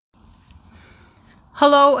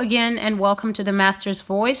Hello again and welcome to the Master's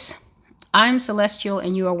Voice. I'm Celestial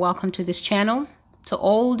and you are welcome to this channel. To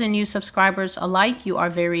old and new subscribers alike, you are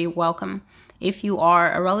very welcome. If you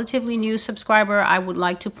are a relatively new subscriber, I would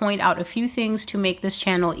like to point out a few things to make this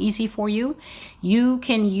channel easy for you. You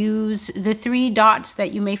can use the three dots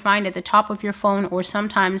that you may find at the top of your phone, or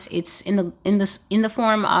sometimes it's in the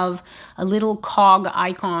form of a little cog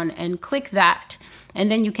icon, and click that. And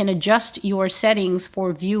then you can adjust your settings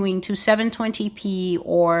for viewing to 720p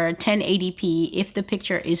or 1080p if the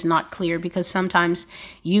picture is not clear, because sometimes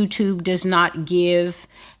YouTube does not give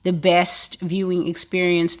the best viewing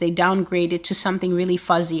experience. They downgrade it to something really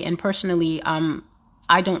fuzzy. And personally,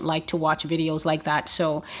 I don't like to watch videos like that.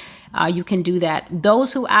 So you can do that.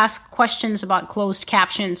 Those who ask questions about closed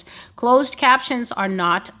captions are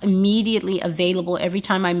not immediately available every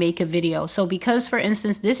time I make a video. So because, for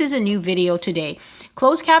instance, this is a new video today,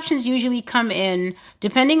 closed captions usually come in,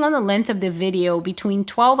 depending on the length of the video, between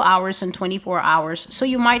 12 hours and 24 hours. So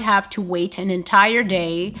you might have to wait an entire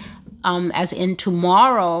day. As in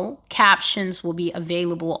tomorrow, captions will be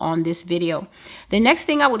available on this video. The next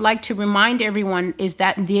thing I would like to remind everyone is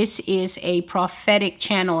that this is a prophetic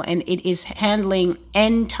channel and it is handling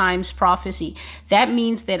end times prophecy. That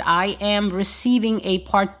means that I am receiving a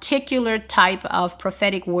particular type of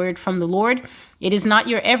prophetic word from the Lord. It is not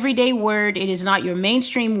your everyday word. It is not your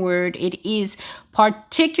mainstream word. It is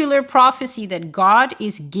particular prophecy that God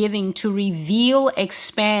is giving to reveal,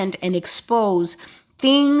 expand, and expose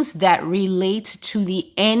things that relate to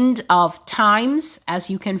the end of times, as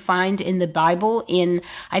you can find in the Bible in,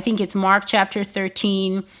 I think it's Mark chapter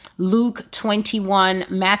 13, Luke 21,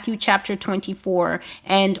 Matthew chapter 24,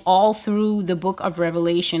 and all through the book of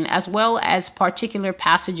Revelation, as well as particular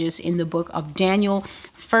passages in the book of Daniel,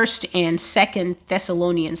 1st and 2nd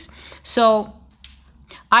Thessalonians. So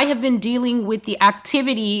I have been dealing with the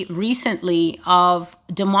activity recently of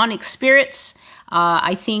demonic spirits.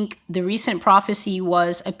 I think the recent prophecy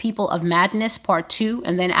was A People of Madness, Part 2.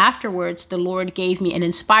 And then afterwards, the Lord gave me an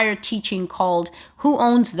inspired teaching called Who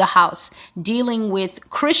Owns the House? Dealing with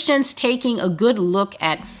Christians taking a good look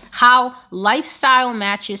at how lifestyle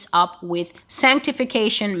matches up with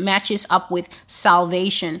sanctification, matches up with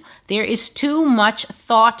salvation. There is too much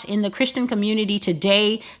thought in the Christian community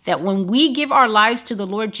today that when we give our lives to the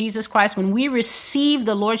Lord Jesus Christ, when we receive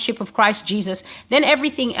the Lordship of Christ Jesus, then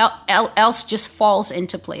everything else just falls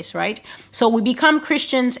into place, right? So we become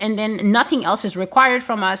Christians and then nothing else is required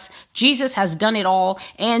from us. Jesus has done it all.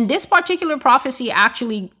 And this particular prophecy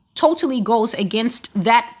actually totally goes against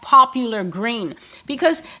that popular grain,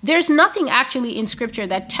 because there's nothing actually in scripture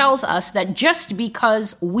that tells us that just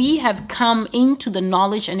because we have come into the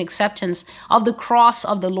knowledge and acceptance of the cross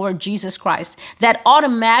of the Lord Jesus Christ, that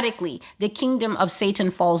automatically the kingdom of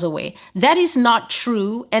Satan falls away. That is not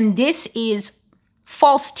true. And this is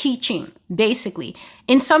false teaching, basically.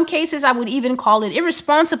 In some cases, I would even call it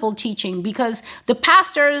irresponsible teaching, because the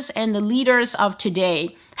pastors and the leaders of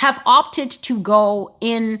today have opted to go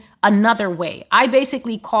in another way. I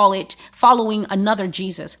basically call it following another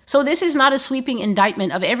Jesus. So this is not a sweeping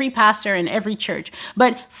indictment of every pastor and every church,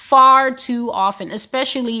 but far too often,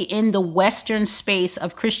 especially in the Western space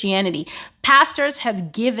of Christianity, pastors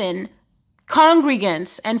have given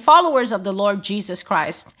congregants and followers of the Lord Jesus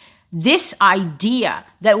Christ this idea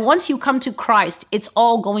that once you come to Christ, it's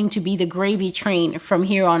all going to be the gravy train from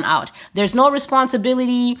here on out. There's no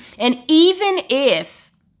responsibility. And even if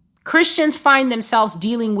Christians find themselves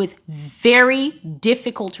dealing with very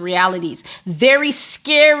difficult realities, very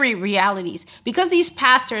scary realities, because these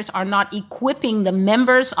pastors are not equipping the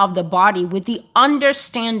members of the body with the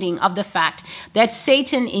understanding of the fact that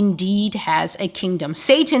Satan indeed has a kingdom.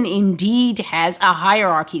 Satan indeed has a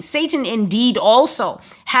hierarchy. Satan indeed also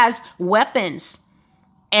has weapons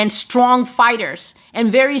and strong fighters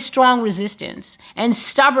and very strong resistance and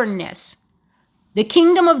stubbornness. The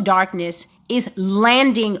kingdom of darkness is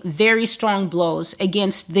landing very strong blows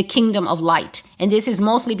against the kingdom of light. And this is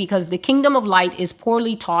mostly because the kingdom of light is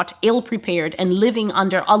poorly taught, ill-prepared, and living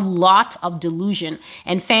under a lot of delusion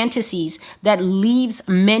and fantasies that leaves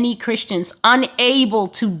many Christians unable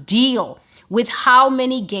to deal with how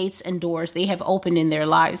many gates and doors they have opened in their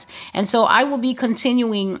lives. And so I will be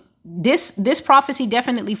continuing. This prophecy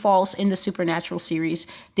definitely falls in the supernatural series.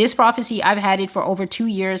 This prophecy, I've had it for over 2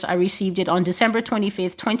 years. I received it on December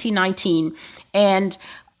 25th, 2019. And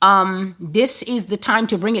this is the time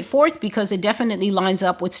to bring it forth, because it definitely lines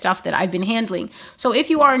up with stuff that I've been handling. So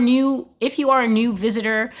if you are a new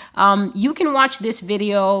visitor, you can watch this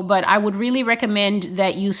video, but I would really recommend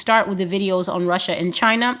that you start with the videos on Russia and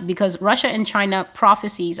China, because Russia and China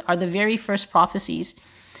prophecies are the very first prophecies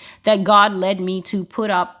that God led me to put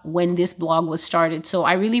up when this blog was started. So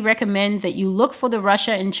I really recommend that you look for the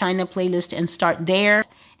Russia and China playlist and start there.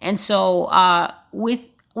 And so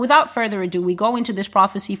without further ado, we go into this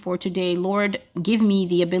prophecy for today. Lord, give me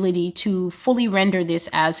the ability to fully render this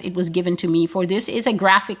as it was given to me. For this is a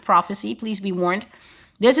graphic prophecy. Please be warned.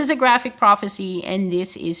 This is a graphic prophecy, and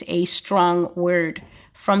this is a strong word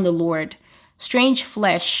from the Lord. Strange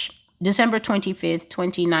flesh, December 25th,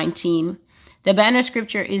 2019. The banner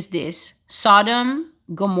scripture is this: Sodom,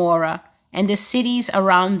 Gomorrah, and the cities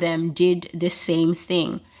around them did the same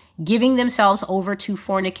thing, giving themselves over to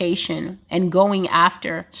fornication and going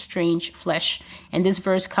after strange flesh. And this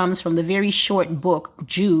verse comes from the very short book,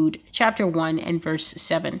 Jude, chapter 1 and verse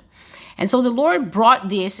 7. And so the Lord brought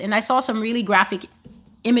this, and I saw some really graphic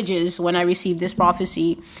images when I received this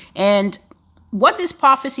prophecy. And what this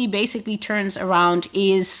prophecy basically turns around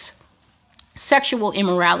is sexual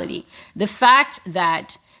immorality. The fact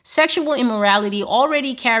that sexual immorality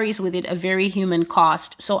already carries with it a very human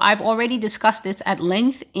cost. So I've already discussed this at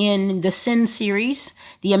length in the Sin series,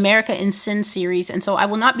 the America in Sin series. And so I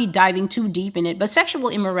will not be diving too deep in it, but sexual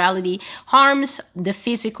immorality harms the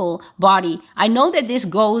physical body. I know that this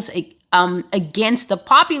goes against the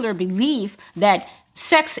popular belief that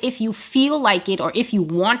sex, if you feel like it, or if you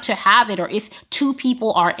want to have it, or if two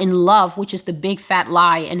people are in love, which is the big fat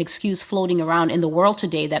lie and excuse floating around in the world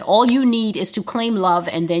today, that all you need is to claim love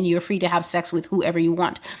and then you're free to have sex with whoever you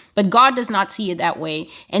want. But God does not see it that way.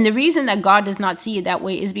 And the reason that God does not see it that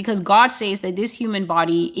way is because God says that this human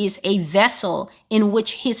body is a vessel in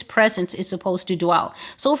which his presence is supposed to dwell.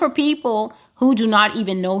 So for people who do not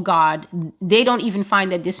even know God, they don't even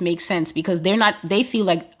find that this makes sense, because they feel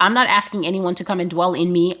like, I'm not asking anyone to come and dwell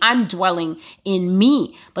in me. I'm dwelling in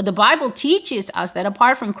me. But the Bible teaches us that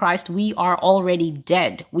apart from Christ, we are already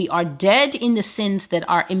dead. We are dead in the sins that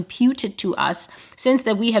are imputed to us, sins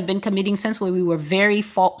that we have been committing since when we were very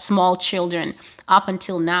small children up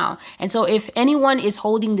until now. And so if anyone is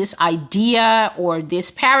holding this idea or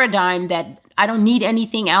this paradigm that I don't need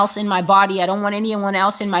anything else in my body, I don't want anyone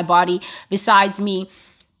else in my body besides me,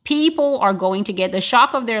 people are going to get the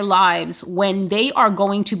shock of their lives when they are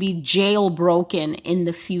going to be jailbroken in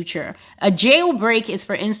the future. A jailbreak is,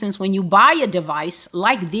 for instance, when you buy a device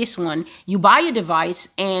like this one, you buy a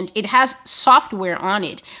device and it has software on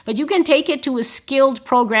it, but you can take it to a skilled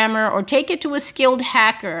programmer or take it to a skilled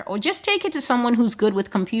hacker or just take it to someone who's good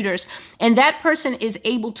with computers. And that person is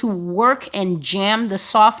able to work and jam the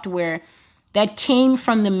software that came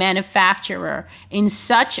from the manufacturer in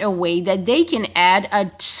such a way that they can add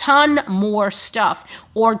a ton more stuff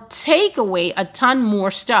or take away a ton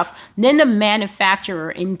more stuff than the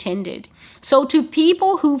manufacturer intended. So to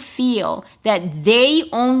people who feel that they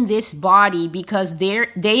own this body because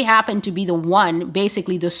they happen to be the one,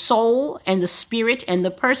 basically the soul and the spirit and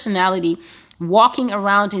the personality walking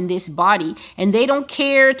around in this body, and they don't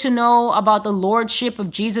care to know about the lordship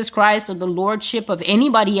of Jesus Christ or the lordship of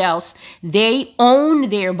anybody else, they own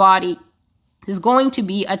their body. There's going to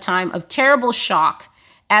be a time of terrible shock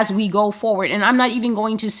as we go forward. And I'm not even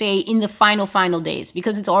going to say in the final days,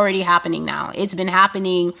 because it's already happening now. It's been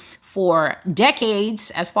happening for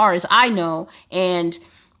decades, as far as I know, and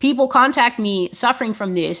people contact me suffering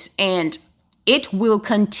from this, and it will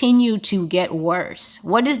continue to get worse.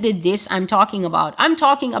 What is this I'm talking about? I'm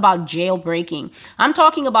talking about jailbreaking. I'm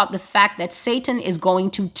talking about the fact that Satan is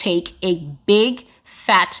going to take a big,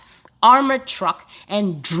 fat, armored truck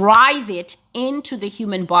and drive it into the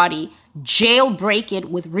human body, jailbreak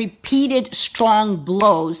it with repeated strong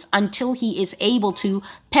blows until he is able to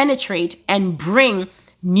penetrate and bring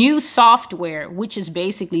new software, which is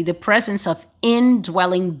basically the presence of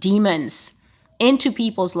indwelling demons, into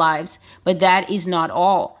people's lives. But that is not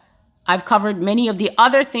all. I've covered many of the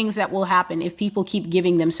other things that will happen if people keep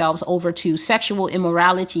giving themselves over to sexual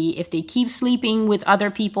immorality, if they keep sleeping with other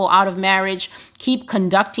people out of marriage, keep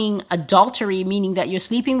conducting adultery, meaning that you're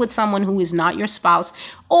sleeping with someone who is not your spouse,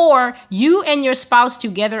 or you and your spouse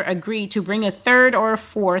together agree to bring a third or a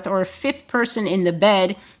fourth or a fifth person in the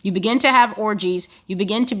bed. You begin to have orgies. You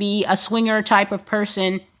begin to be a swinger type of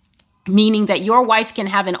person, meaning that your wife can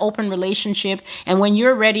have an open relationship, and when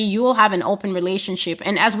you're ready, you'll have an open relationship.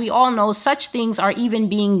 And as we all know, such things are even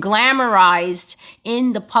being glamorized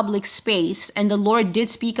in the public space. And the Lord did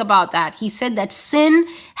speak about that. He said that sin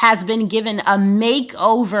has been given a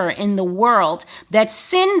makeover in the world, that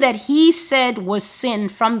sin that he said was sin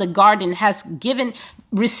from the garden has given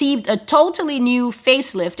received a totally new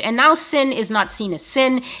facelift. And now sin is not seen as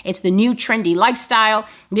sin. It's the new trendy lifestyle.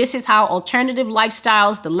 This is how alternative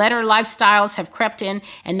lifestyles, the letter lifestyles, have crept in.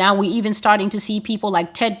 And now we're even starting to see people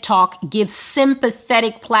like TED Talk give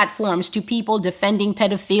sympathetic platforms to people defending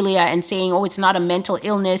pedophilia and saying, oh, it's not a mental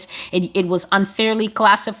illness. It was unfairly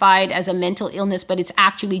classified as a mental illness, but it's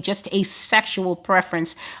actually just a sexual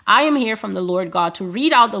preference. I am here from the Lord God to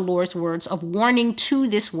read out the Lord's words of warning to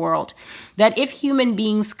this world that if human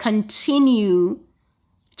beings continue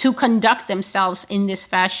to conduct themselves in this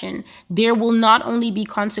fashion, there will not only be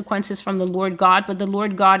consequences from the Lord God, but the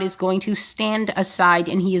Lord God is going to stand aside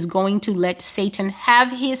and he is going to let Satan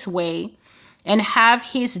have his way and have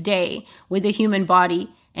his day with the human body.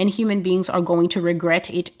 And human beings are going to regret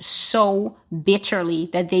it so bitterly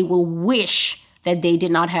that they will wish that they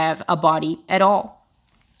did not have a body at all.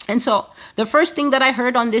 And so the first thing that I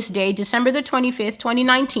heard on this day, December the 25th,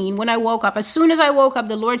 2019, when I woke up, as soon as I woke up,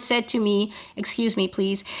 the Lord said to me, excuse me,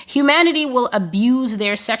 please, humanity will abuse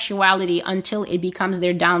their sexuality until it becomes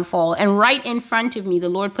their downfall. And right in front of me, the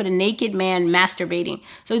Lord put a naked man masturbating.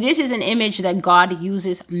 So this is an image that God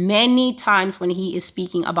uses many times when he is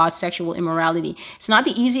speaking about sexual immorality. It's not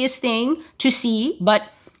the easiest thing to see, but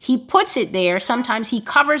he puts it there. Sometimes he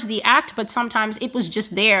covers the act, but sometimes it was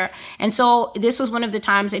just there. And so this was one of the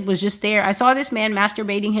times it was just there. I saw this man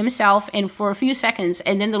masturbating himself and for a few seconds,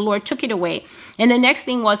 and then the Lord took it away. And the next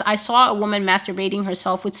thing was I saw a woman masturbating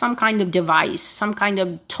herself with some kind of device, some kind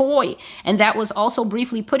of toy. And that was also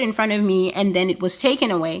briefly put in front of me, and then it was taken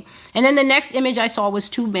away. And then the next image I saw was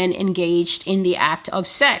two men engaged in the act of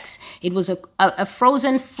sex. It was a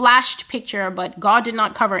frozen, flashed picture, but God did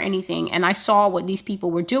not cover anything. And I saw what these people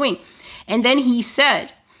were doing. And then he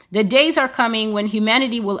said, the days are coming when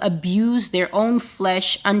humanity will abuse their own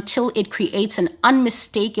flesh until it creates an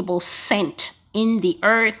unmistakable scent in the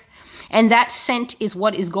earth. And that scent is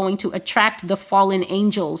what is going to attract the fallen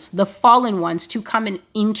angels, the fallen ones, to come and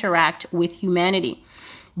interact with humanity.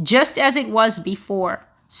 Just as it was before,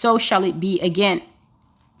 so shall it be again.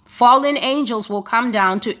 Fallen angels will come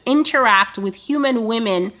down to interact with human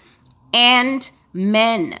women and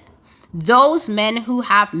men. Those men who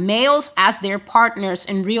have males as their partners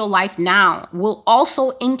in real life now will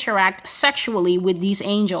also interact sexually with these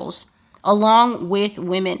angels, along with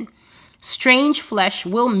women. Strange flesh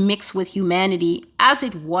will mix with humanity as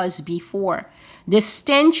it was before. The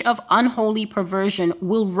stench of unholy perversion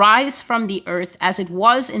will rise from the earth as it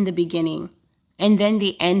was in the beginning, and then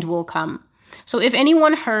the end will come. So if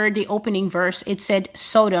anyone heard the opening verse, it said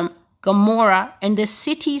Sodom, Gomorrah, and the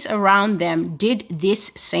cities around them did this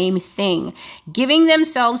same thing, giving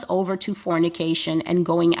themselves over to fornication and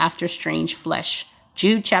going after strange flesh.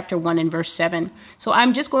 Jude chapter 1 and verse 7. So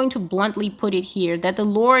I'm just going to bluntly put it here that the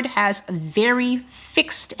Lord has very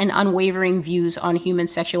fixed and unwavering views on human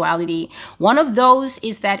sexuality. One of those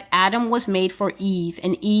is that Adam was made for Eve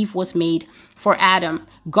and Eve was made for Adam.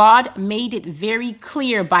 God made it very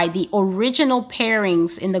clear by the original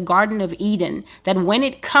pairings in the Garden of Eden that when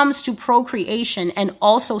it comes to procreation and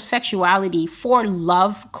also sexuality for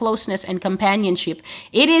love, closeness, and companionship,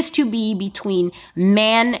 it is to be between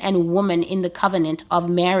man and woman in the covenant of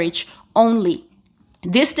marriage only.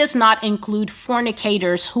 This does not include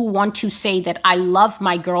fornicators who want to say that I love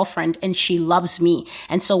my girlfriend and she loves me,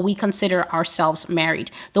 and so we consider ourselves married.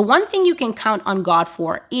 The one thing you can count on God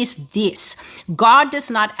for is this. God does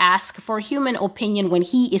not ask for human opinion when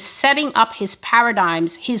he is setting up his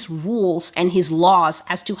paradigms, his rules, and his laws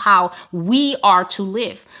as to how we are to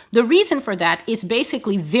live. The reason for that is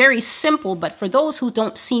basically very simple, but for those who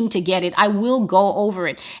don't seem to get it, I will go over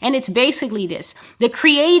it. And it's basically this. The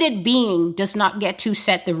created being does not get to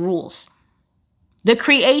set the rules. The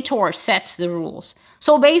creator sets the rules.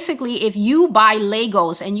 So basically, if you buy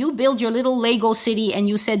Legos and you build your little Lego city and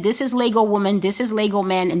you said, this is Lego woman, this is Lego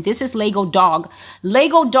man, and this is Lego dog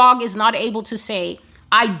is not able to say,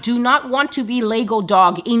 I do not want to be Lego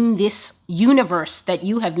dog in this universe that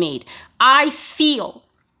you have made. I feel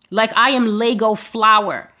like I am Lego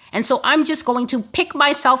flower. And so I'm just going to pick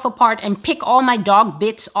myself apart and pick all my dog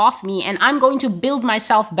bits off me. And I'm going to build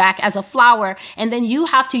myself back as a flower. And then you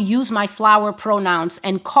have to use my flower pronouns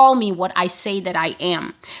and call me what I say that I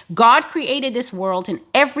am. God created this world, and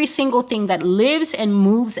every single thing that lives and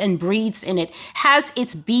moves and breathes in it has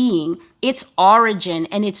its being, its origin,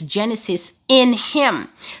 and its genesis in him.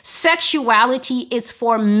 Sexuality is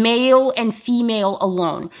for male and female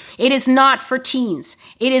alone. It is not for teens.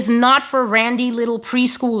 It is not for randy little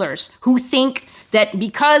preschoolers who think that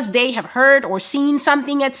because they have heard or seen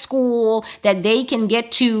something at school that they can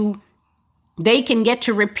get to They can get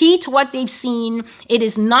to repeat what they've seen. It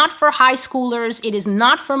is not for high schoolers. It is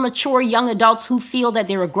not for mature young adults who feel that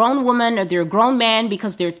they're a grown woman or they're a grown man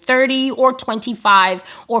because they're 30 or 25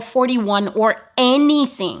 or 41 or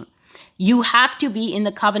anything. You have to be in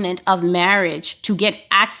the covenant of marriage to get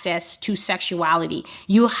access to sexuality.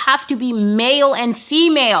 You have to be male and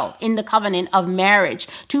female in the covenant of marriage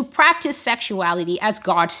to practice sexuality as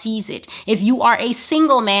God sees it. If you are a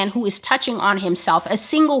single man who is touching on himself, a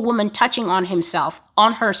single woman touching on herself,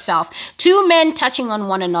 2 men touching on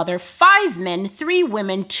one another, 5 men, 3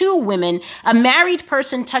 women, 2 women, a married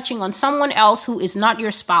person touching on someone else who is not your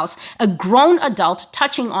spouse, a grown adult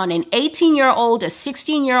touching on an 18-year-old, a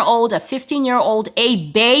 16-year-old, a 15-year-old, a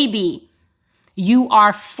baby. You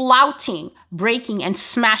are flouting, breaking, and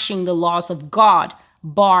smashing the laws of God,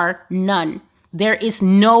 bar none. There is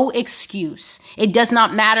no excuse. It does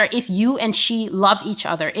not matter if you and she love each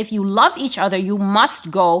other. If you love each other, you must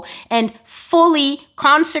go and fully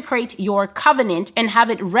consecrate your covenant and have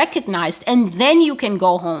it recognized. And then you can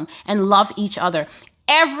go home and love each other.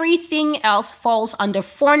 Everything else falls under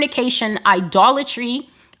fornication, idolatry,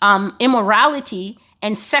 immorality,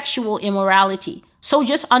 and sexual immorality. So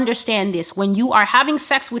just understand this. When you are having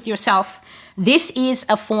sex with yourself, this is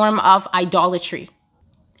a form of idolatry.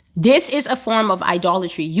 This is a form of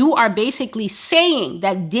idolatry. You are basically saying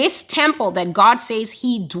that this temple that God says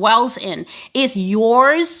he dwells in is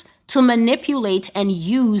yours to manipulate and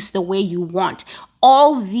use the way you want.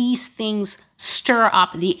 All these things stir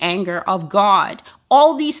up the anger of God.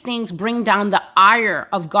 All these things bring down the ire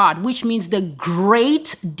of God, which means the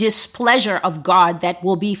great displeasure of God that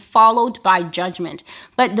will be followed by judgment.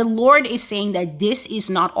 But the Lord is saying that this is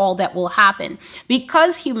not all that will happen.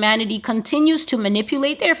 Because humanity continues to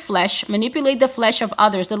manipulate their flesh, manipulate the flesh of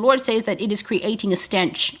others, the Lord says that it is creating a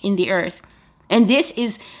stench in the earth. And this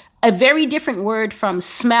is a very different word from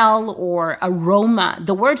smell or aroma.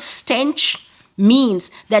 The word stench means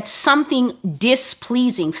that something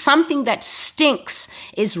displeasing, something that stinks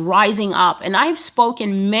is rising up. And I've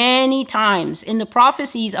spoken many times in the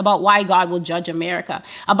prophecies about why God will judge America,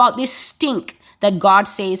 about this stink that God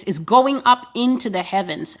says is going up into the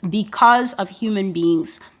heavens because of human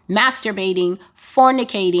beings masturbating,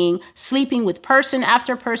 fornicating, sleeping with person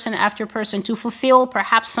after person after person to fulfill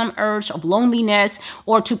perhaps some urge of loneliness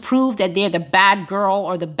or to prove that they're the bad girl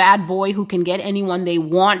or the bad boy who can get anyone they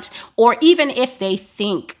want, or even if they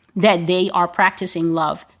think that they are practicing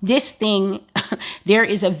love. This thing, there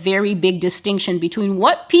is a very big distinction between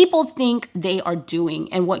what people think they are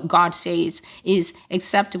doing and what God says is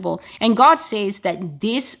acceptable. And God says that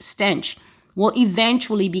this stench will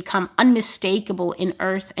eventually become unmistakable in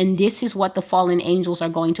earth. And this is what the fallen angels are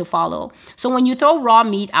going to follow. So when you throw raw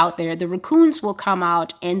meat out there, the raccoons will come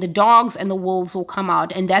out and the dogs and the wolves will come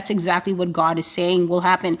out. And that's exactly what God is saying will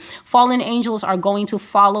happen. Fallen angels are going to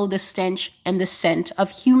follow the stench and the scent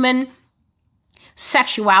of human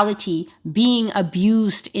sexuality being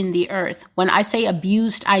abused in the earth. When I say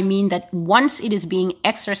abused, I mean that once it is being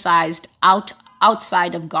exercised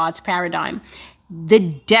outside of God's paradigm, the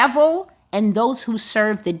devil and those who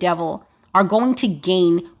serve the devil are going to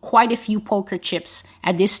gain quite a few poker chips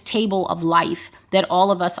at this table of life that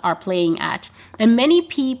all of us are playing at. And many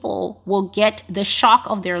people will get the shock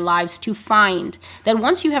of their lives to find that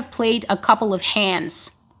once you have played a couple of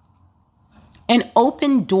hands and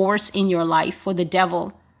opened doors in your life for the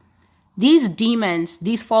devil, these demons,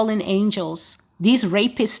 these fallen angels, these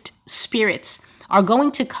rapist spirits are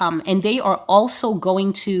going to come, and they are also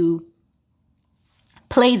going to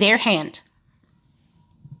play their hand.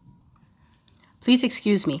 Please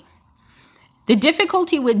excuse me. The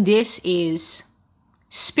difficulty with this is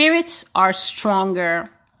spirits are stronger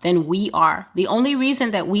than we are. The only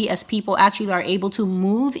reason that we as people actually are able to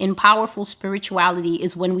move in powerful spirituality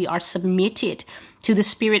is when we are submitted to the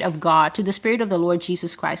Spirit of God, to the Spirit of the Lord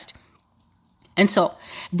Jesus Christ. And so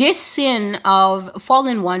this sin of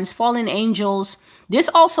fallen ones, fallen angels, this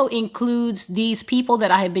also includes these people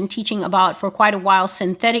that I have been teaching about for quite a while,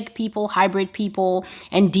 synthetic people, hybrid people,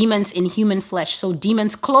 and demons in human flesh. So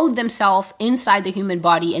demons clothe themselves inside the human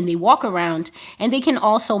body and they walk around, and they can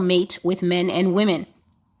also mate with men and women.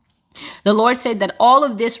 The Lord said that all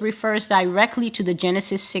of this refers directly to the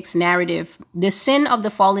Genesis 6 narrative, the sin of the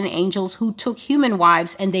fallen angels who took human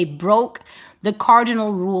wives and they broke the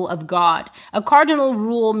cardinal rule of God. A cardinal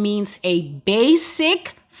rule means a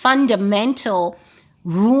basic, fundamental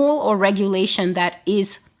rule or regulation that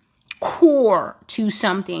is core to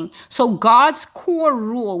something. So God's core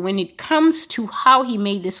rule when it comes to how he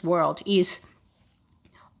made this world is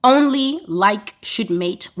only like should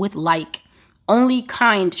mate with like. Only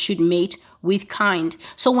kind should mate with kind.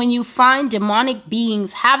 So when you find demonic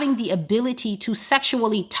beings having the ability to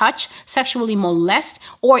sexually touch, sexually molest,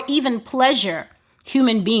 or even pleasure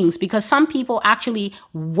human beings, because some people actually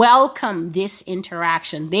welcome this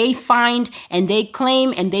interaction. They find and they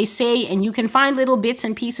claim and they say, and you can find little bits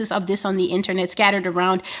and pieces of this on the internet scattered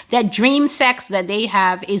around, that dream sex that they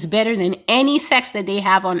have is better than any sex that they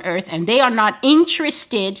have on earth. And they are not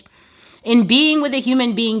interested in being with a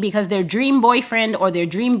human being because their dream boyfriend or their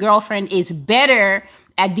dream girlfriend is better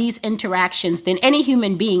at these interactions than any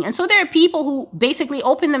human being. And so there are people who basically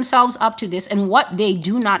open themselves up to this, and what they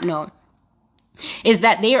do not know is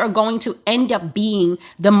that they are going to end up being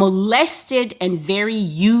the molested and very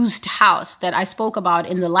used house that I spoke about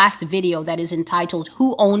in the last video that is entitled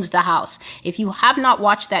Who Owns the House? If you have not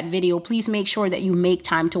watched that video, please make sure that you make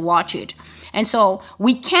time to watch it. And so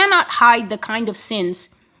we cannot hide the kind of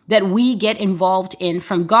sins that we get involved in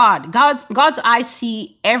from God. God's eyes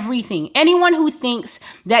see everything. Anyone who thinks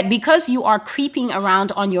that because you are creeping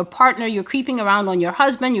around on your partner, you're creeping around on your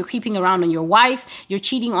husband, you're creeping around on your wife, you're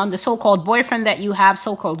cheating on the so-called boyfriend that you have,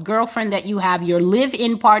 so-called girlfriend that you have, your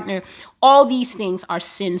live-in partner, all these things are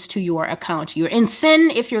sins to your account. You're in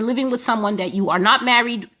sin if you're living with someone that you are not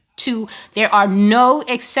married to. There are no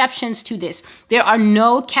exceptions to this. There are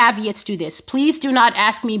no caveats to this. Please do not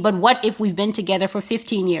ask me, but what if we've been together for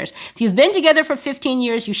 15 years? If you've been together for 15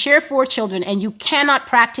 years, you share 4 children, and you cannot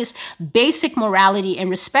practice basic morality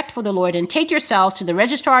and respect for the Lord and take yourselves to the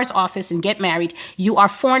registrar's office and get married, you are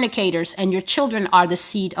fornicators, and your children are the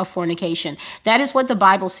seed of fornication. That is what the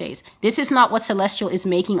Bible says. This is not what Celestial is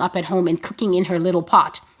making up at home and cooking in her little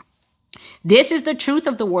pot. This is the truth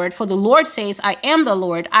of the word, for the Lord says, I am the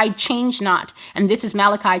Lord, I change not. And this is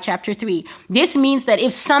Malachi chapter 3. This means that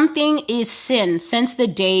if something is sin since the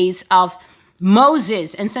days of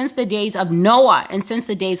Moses and since the days of Noah and since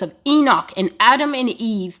the days of Enoch and Adam and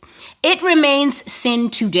Eve, it remains sin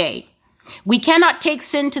today. We cannot take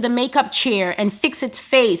sin to the makeup chair and fix its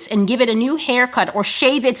face and give it a new haircut or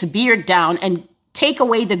shave its beard down and take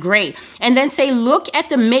away the gray and then say, look at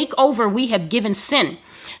the makeover we have given sin.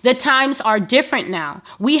 The times are different now.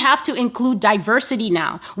 We have to include diversity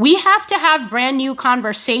now. We have to have brand new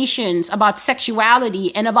conversations about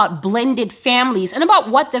sexuality and about blended families and about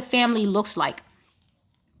what the family looks like.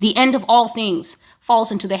 The end of all things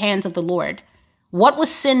falls into the hands of the Lord. What was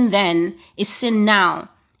sin then is sin now.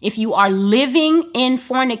 If you are living in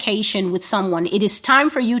fornication with someone, it is time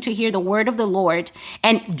for you to hear the word of the Lord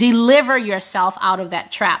and deliver yourself out of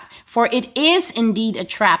that trap. For it is indeed a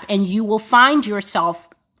trap, and you will find yourself,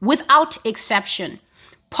 without exception,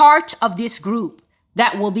 part of this group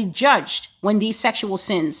that will be judged when these sexual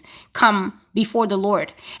sins come before the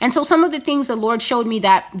Lord. And so some of the things the Lord showed me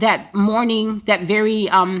that morning, that very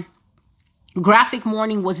graphic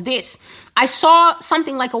morning, was this. I saw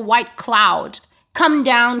something like a white cloud come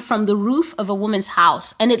down from the roof of a woman's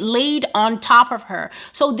house, and it laid on top of her.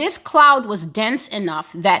 So this cloud was dense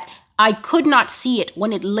enough that I could not see it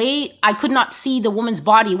when it lay. I could not see the woman's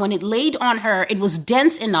body. When it laid on her, it was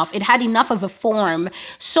dense enough. It had enough of a form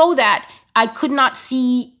so that I could not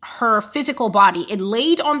see her physical body. It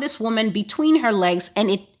laid on this woman between her legs, and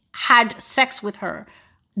it had sex with her.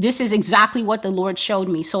 This is exactly what the Lord showed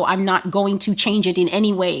me. So I'm not going to change it in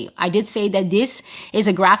any way. I did say that this is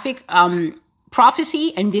a graphic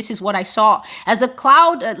prophecy, and this is what I saw. As the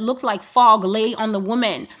cloud that looked like fog lay on the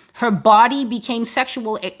woman, her body became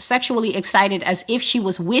sexually excited as if she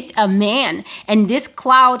was with a man. And this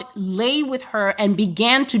cloud lay with her and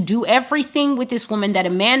began to do everything with this woman that a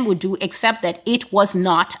man would do, except that it was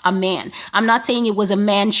not a man. I'm not saying it was a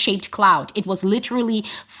man-shaped cloud. It was literally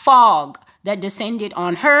fog that descended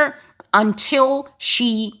on her until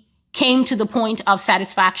she came to the point of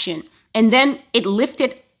satisfaction. And then it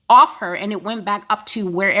lifted off her and it went back up to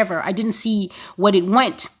wherever. I didn't see what it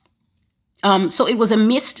went. So it was a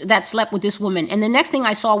mist that slept with this woman. And the next thing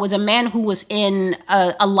I saw was a man who was in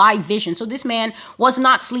a live vision. So this man was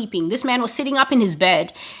not sleeping. This man was sitting up in his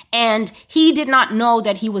bed, and he did not know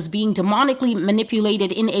that he was being demonically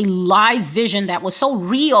manipulated in a live vision that was so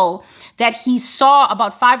real that he saw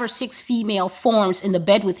about 5 or 6 female forms in the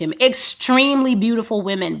bed with him. Extremely beautiful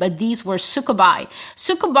women, but these were succubi.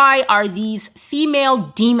 Succubi are these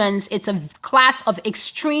female demons. It's a class of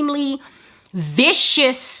extremely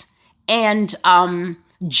vicious and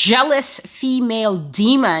jealous female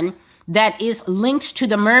demon that is linked to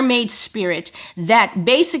the mermaid spirit that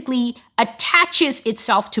basically attaches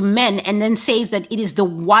itself to men and then says that it is the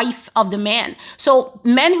wife of the man. So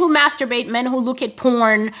men who masturbate, men who look at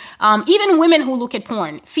porn, even women who look at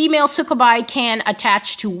porn, female succubi can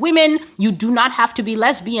attach to women. You do not have to be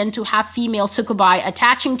lesbian to have female succubi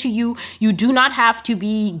attaching to you. You do not have to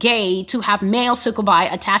be gay to have male succubi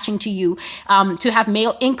attaching to you, to have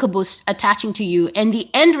male incubus attaching to you. And the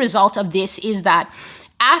end result of this is that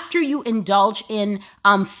after you indulge in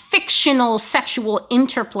fictional sexual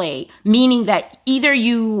interplay, meaning that either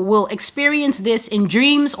you will experience this in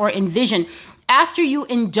dreams or in vision, after you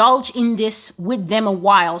indulge in this with them a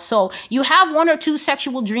while, so you have 1 or 2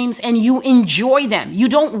 sexual dreams and you enjoy them. You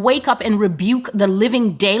don't wake up and rebuke the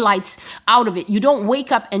living daylights out of it. You don't wake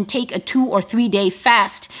up and take a 2 or 3 day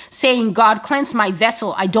fast saying, God, cleanse my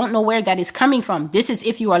vessel. I don't know where that is coming from. This is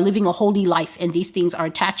if you are living a holy life and these things are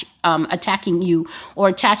attacking you or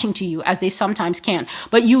attaching to you, as they sometimes can.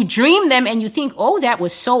 But you dream them and you think, oh, that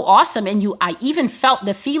was so awesome. And I even felt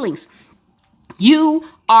the feelings. You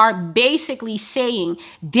are basically saying,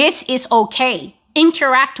 this is okay.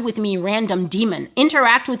 Interact with me, random demon.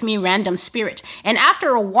 Interact with me, random spirit. And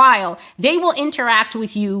after a while, they will interact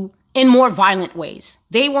with you in more violent ways.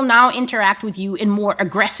 They will now interact with you in more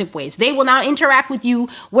aggressive ways. They will now interact with you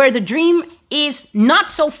where the dream is not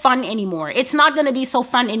so fun anymore. It's not going to be so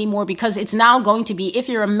fun anymore because it's now going to be, if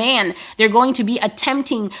you're a man, they're going to be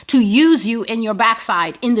attempting to use you in your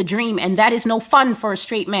backside in the dream. And that is no fun for a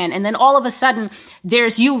straight man. And then all of a sudden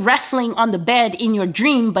there's you wrestling on the bed in your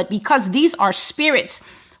dream. But because these are spirits,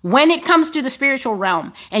 when it comes to the spiritual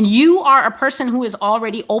realm, and you are a person who has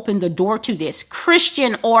already opened the door to this,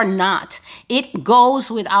 Christian or not, it goes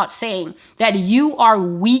without saying that you are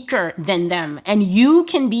weaker than them and you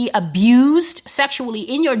can be abused sexually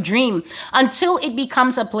in your dream until it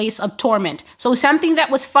becomes a place of torment. So something that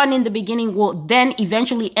was fun in the beginning will then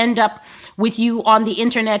eventually end up with you on the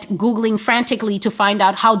internet, Googling frantically to find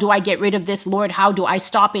out, how do I get rid of this, Lord? How do I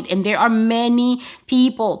stop it? And there are many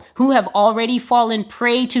people who have already fallen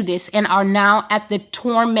prey to this and are now at the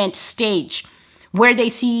torment stage where they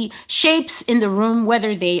see shapes in the room,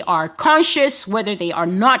 whether they are conscious, whether they are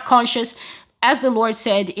not conscious. As the Lord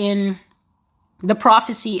said in the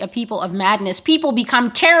prophecy, A People of Madness, people become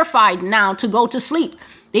terrified now to go to sleep.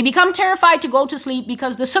 They become terrified to go to sleep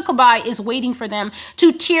because the succubi is waiting for them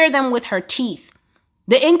to tear them with her teeth.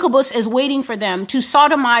 The incubus is waiting for them to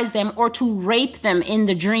sodomize them or to rape them in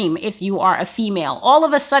the dream if you are a female. All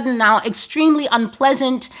of a sudden now, extremely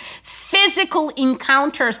unpleasant physical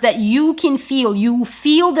encounters that you can feel. You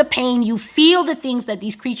feel the pain, you feel the things that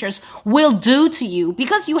these creatures will do to you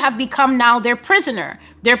because you have become now their prisoner,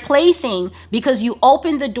 their plaything, because you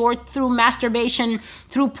opened the door through masturbation,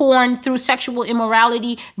 through porn, through sexual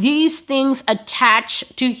immorality. These things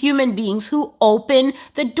attach to human beings who open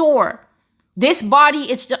the door. This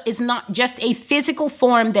body is not just a physical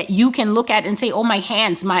form that you can look at and say, oh, my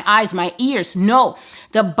hands, my eyes, my ears. No,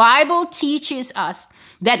 the Bible teaches us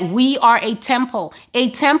that we are a temple.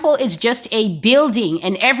 A temple is just a building,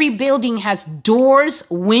 and every building has doors,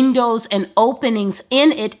 windows, and openings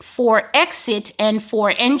in it for exit and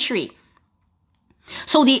for entry.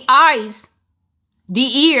 So the eyes, the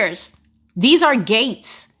ears, these are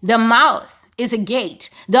gates. The mouth is a gate.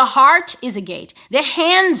 The heart is a gate. The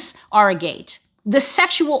hands are a gate. The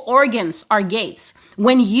sexual organs are gates.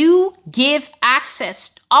 When you give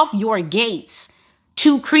access of your gates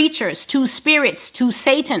to creatures, to spirits, to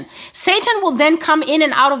Satan, Satan will then come in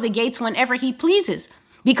and out of the gates whenever he pleases.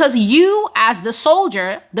 Because you, as the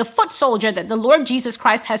soldier, the foot soldier that the Lord Jesus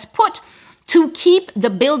Christ has put to keep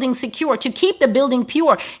the building secure, to keep the building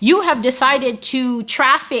pure, you have decided to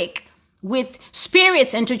traffic with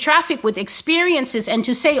spirits and to traffic with experiences and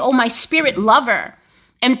to say, oh, my spirit lover,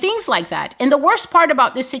 and things like that. And the worst part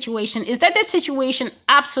about this situation is that this situation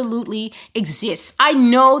absolutely exists. I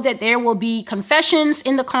know that there will be confessions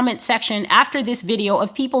in the comment section after this video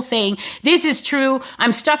of people saying, this is true,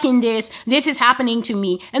 I'm stuck in this is happening to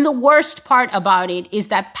me. And the worst part about it is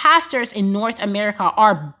that pastors in North America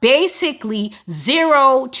are basically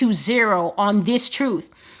 0 to 0 on this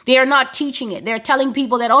truth. They are not teaching it. They're telling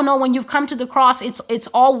people that, oh no, when you've come to the cross, it's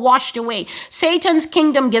all washed away. Satan's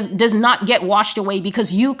kingdom does not get washed away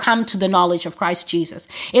because you come to the knowledge of Christ Jesus.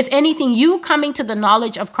 If anything, you coming to the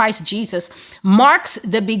knowledge of Christ Jesus marks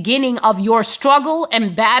the beginning of your struggle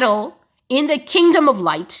and battle in the kingdom of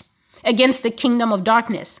light against the kingdom of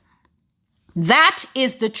darkness. That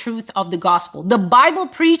is the truth of the gospel. The Bible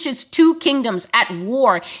preaches 2 kingdoms at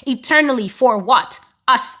war eternally for what?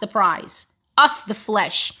 Us, the prize. Us, the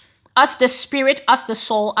flesh. Us the spirit, us the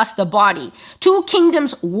soul, us the body. Two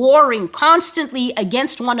kingdoms warring constantly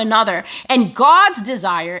against one another. And God's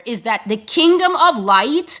desire is that the kingdom of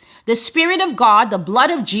light, the Spirit of God, the blood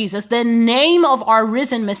of Jesus, the name of our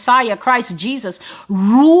risen Messiah, Christ Jesus,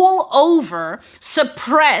 rule over,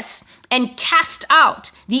 suppress, and cast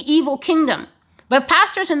out the evil kingdom. But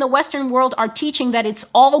pastors in the Western world are teaching that it's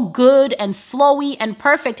all good and flowy and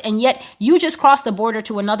perfect, and yet you just cross the border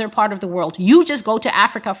to another part of the world. You just go to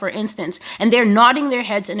Africa, for instance, and they're nodding their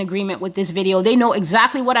heads in agreement with this video. They know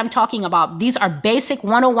exactly what I'm talking about. These are basic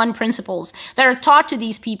 101 principles that are taught to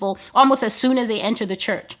these people almost as soon as they enter the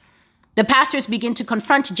church. The pastors begin to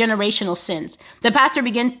confront generational sins. The pastors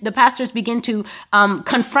begin to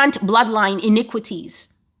confront bloodline iniquities.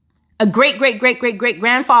 A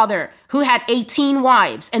great-great-great-great-great-grandfather who had 18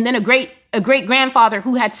 wives, and then a great-grandfather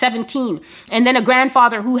who had 17, and then a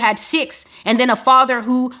grandfather who had 6, and then a father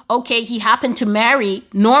who, okay, he happened to marry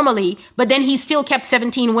normally, but then he still kept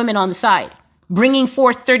 17 women on the side, bringing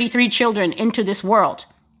forth 33 children into this world.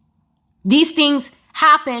 These things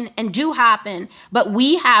happen and do happen, but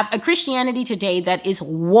we have a Christianity today that is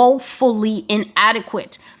woefully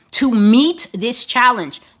inadequate to meet this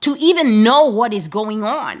challenge, to even know what is going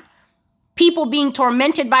on. People being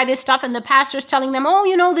tormented by this stuff, and the pastors telling them, oh,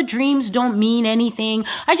 you know, the dreams don't mean anything.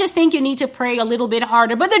 I just think you need to pray a little bit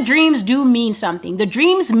harder. But the dreams do mean something. The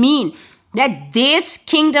dreams mean that this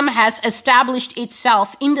kingdom has established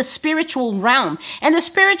itself in the spiritual realm. And the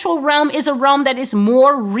spiritual realm is a realm that is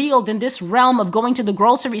more real than this realm of going to the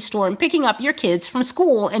grocery store and picking up your kids from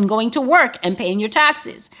school and going to work and paying your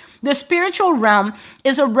taxes. The spiritual realm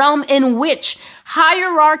is a realm in which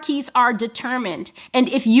hierarchies are determined. And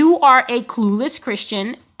if you are a clueless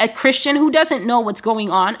Christian, a Christian who doesn't know what's going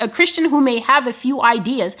on, a Christian who may have a few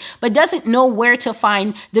ideas, but doesn't know where to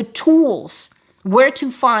find the tools, where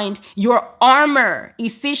to find your armor.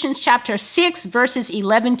 Ephesians chapter 6, verses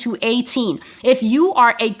 11 to 18. If you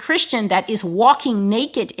are a Christian that is walking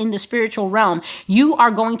naked in the spiritual realm, you are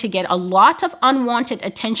going to get a lot of unwanted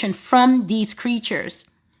attention from these creatures.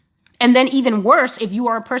 And then even worse, if you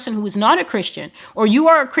are a person who is not a Christian, or you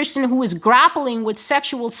are a Christian who is grappling with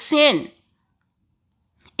sexual sin,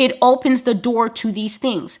 it opens the door to these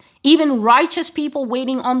things. Even righteous people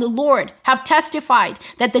waiting on the Lord have testified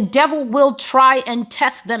that the devil will try and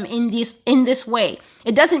test them in this way.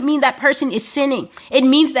 It doesn't mean that person is sinning. It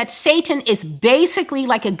means that Satan is basically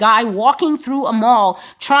like a guy walking through a mall,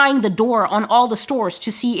 trying the door on all the stores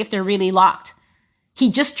to see if they're really locked. He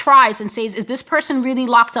just tries and says, is this person really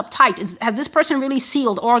locked up tight? Has this person really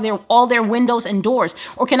sealed all their windows and doors?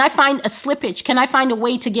 Or can I find a slippage? Can I find a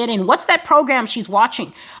way to get in? What's that program she's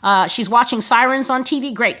watching? She's watching Sirens on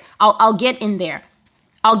TV. Great. I'll get in there.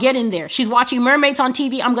 I'll get in there. She's watching mermaids on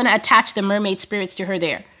TV. I'm going to attach the mermaid spirits to her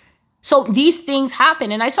there. So these things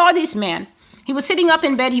happen. And I saw this man. He was sitting up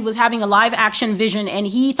in bed. He was having a live action vision, and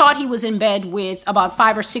he thought he was in bed with about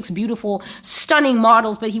 5 or 6 beautiful, stunning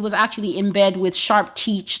models, but he was actually in bed with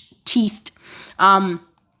sharp-teethed,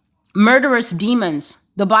 murderous demons.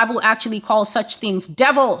 The Bible actually calls such things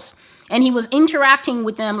devils. And he was interacting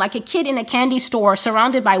with them like a kid in a candy store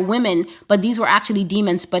surrounded by women, but these were actually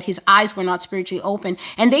demons, but his eyes were not spiritually open.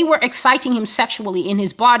 And they were exciting him sexually in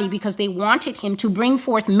his body because they wanted him to bring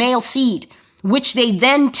forth male seed, which they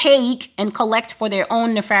then take and collect for their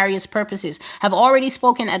own nefarious purposes. Have already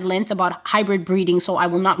spoken at length about hybrid breeding, so I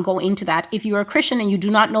will not go into that. If you are a Christian and you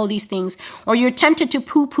do not know these things, or you're tempted to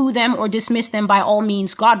poo-poo them or dismiss them, by all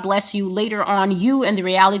means, God bless you. Later on, you and the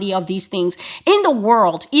reality of these things in the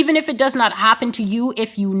world, even if it does not happen to you,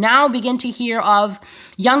 if you now begin to hear of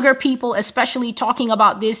younger people, especially talking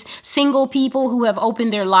about this, single people who have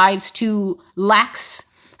opened their lives to lax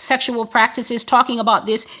sexual practices, talking about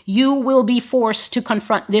this, you will be forced to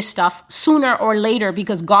confront this stuff sooner or later,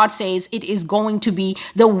 because God says it is going to be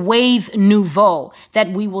the wave nouveau that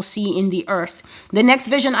we will see in the earth. The next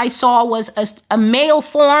vision I saw was a male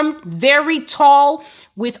form, very tall,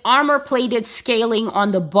 with armor-plated scaling on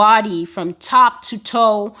the body from top to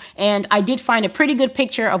toe. And I did find a pretty good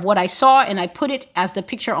picture of what I saw, and I put it as the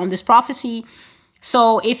picture on this prophecy.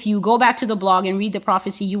 So if you go back to the blog and read the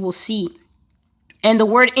prophecy, you will see. And the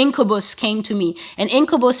word incubus came to me. And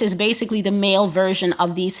incubus is basically the male version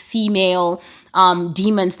of these female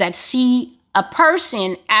demons that see a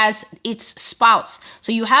person as its spouse.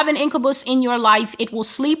 So you have an incubus in your life. It will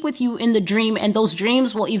sleep with you in the dream, and those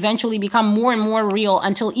dreams will eventually become more and more real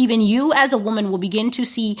until even you as a woman will begin to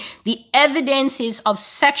see the evidences of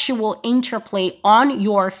sexual interplay on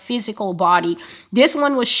your physical body. This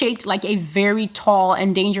one was shaped like a very tall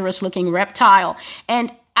and dangerous looking reptile.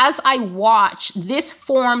 And as I watched, this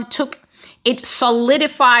form took It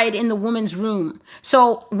solidified in the woman's room.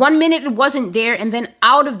 So 1 minute it wasn't there, and then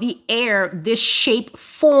out of the air, this shape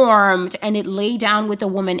formed, and it lay down with the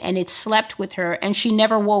woman, and it slept with her, and she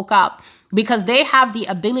never woke up, because they have the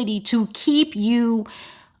ability to keep you.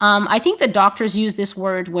 I think the doctors use this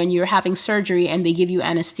word when you're having surgery and they give you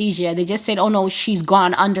anesthesia. They just said, oh no, she's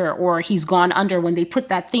gone under, or he's gone under, when they put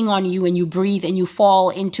that thing on you and you breathe and you fall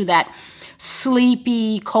into that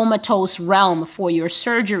sleepy, comatose realm for your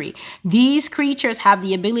surgery. These creatures have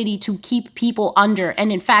the ability to keep people under.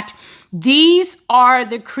 And in fact, these are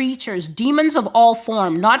the creatures, demons of all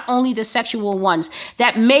form, not only the sexual ones,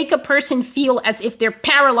 that make a person feel as if they're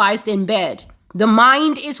paralyzed in bed. The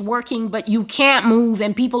mind is working, but you can't move,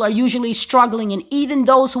 and people are usually struggling. And even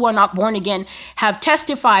those who are not born again have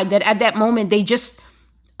testified that at that moment, they just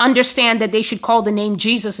understand that they should call the name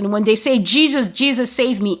Jesus. And when they say, Jesus, Jesus,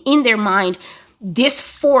 save me, in their mind, this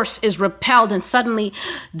force is repelled, and suddenly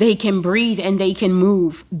they can breathe and they can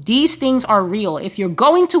move. These things are real. If you're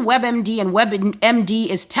going to WebMD and WebMD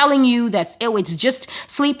is telling you that, oh, it's just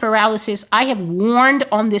sleep paralysis, I have warned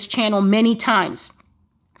on this channel many times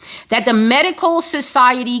that the medical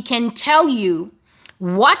society can tell you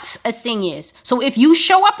what a thing is. So if you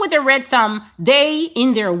show up with a red thumb, they,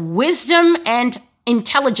 in their wisdom and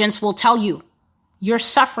intelligence, will tell you you're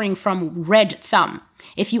suffering from red thumb.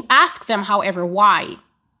 If you ask them, however, why,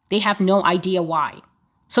 they have no idea why.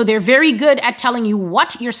 So they're very good at telling you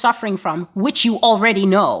what you're suffering from, which you already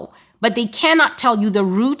know, but they cannot tell you the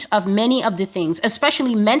root of many of the things,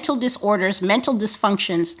 especially mental disorders, mental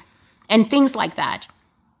dysfunctions, and things like that.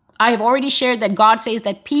 I have already shared that God says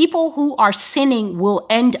that people who are sinning will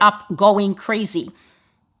end up going crazy.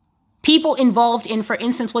 People involved in, for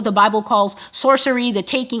instance, what the Bible calls sorcery, the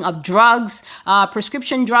taking of drugs,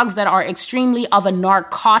 prescription drugs that are extremely of a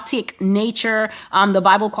narcotic nature. The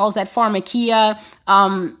Bible calls that pharmakia,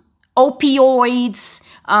 opioids.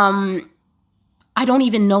 I don't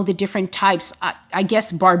even know the different types. I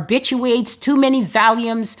guess barbiturates, too many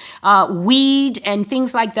Valiums, weed and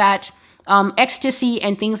things like that, ecstasy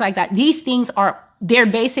and things like that. These things they're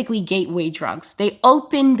basically gateway drugs. They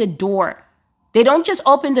open the door. They don't just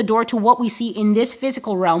open the door to what we see in this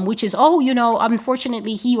physical realm, which is,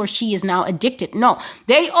 unfortunately, he or she is now addicted. No,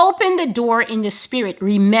 they open the door in the spirit.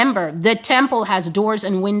 Remember, the temple has doors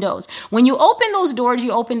and windows. When you open those doors,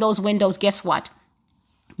 you open those windows, guess what?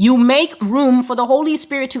 You make room for the Holy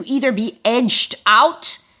Spirit to either be edged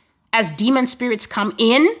out as demon spirits come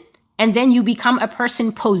in, and then you become a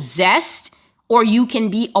person possessed, or you can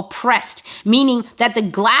be oppressed, meaning that the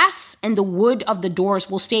glass and the wood of the doors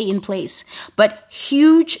will stay in place, but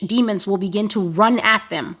huge demons will begin to run at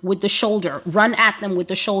them with the shoulder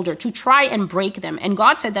to try and break them. And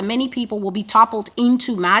God said that many people will be toppled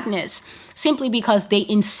into madness simply because they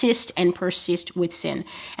insist and persist with sin.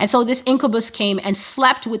 And so this incubus came and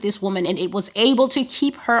slept with this woman, and it was able to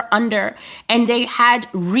keep her under, and they had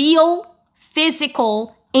real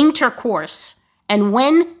physical intercourse. And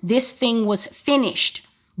when this thing was finished,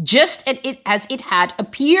 just as it had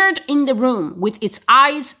appeared in the room with its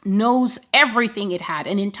eyes, nose, everything it had,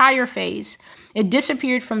 an entire face, it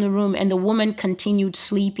disappeared from the room, and the woman continued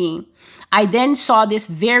sleeping. I then saw this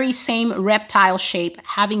very same reptile shape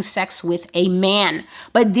having sex with a man,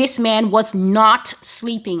 but this man was not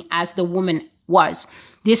sleeping as the woman was.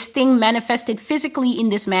 This thing manifested physically in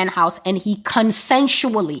this man's house, and he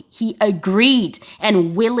agreed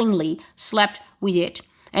and willingly slept with it.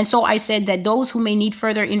 And so I said that those who may need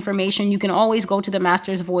further information, you can always go to the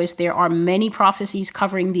Master's Voice. There are many prophecies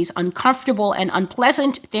covering these uncomfortable and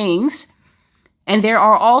unpleasant things. And there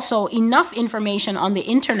are also enough information on the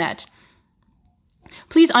internet.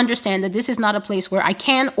 Please understand that this is not a place where I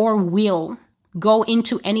can or will go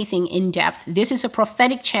into anything in depth. This is a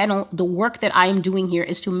prophetic channel. The work that I am doing here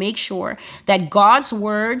is to make sure that God's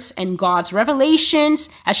words and God's revelations,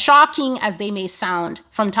 as shocking as they may sound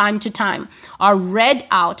from time to time, are read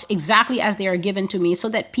out exactly as they are given to me so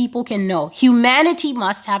that people can know. Humanity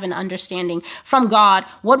must have an understanding from God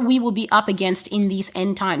what we will be up against in these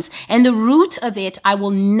end times. And the root of it, I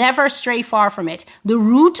will never stray far from it. The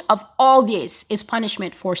root of all this is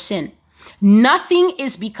punishment for sin. Nothing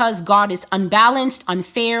is because God is unbalanced,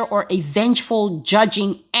 unfair, or a vengeful,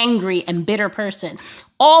 judging, angry, and bitter person.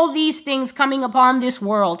 All these things coming upon this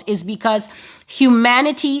world is because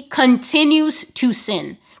humanity continues to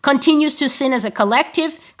sin as a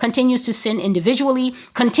collective, continues to sin individually,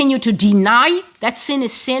 continue to deny that sin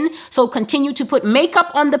is sin. So continue to put makeup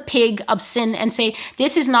on the pig of sin and say,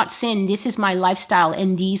 this is not sin, this is my lifestyle,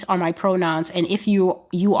 and these are my pronouns. And if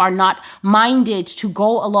you are not minded to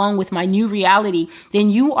go along with my new reality, then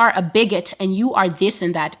you are a bigot and you are this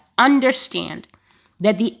and that. Understand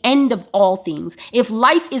that the end of all things, if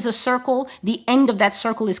life is a circle, the end of that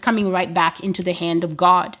circle is coming right back into the hand of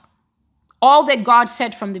God. All that God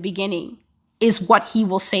said from the beginning is what he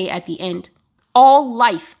will say at the end. All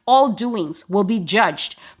life, all doings will be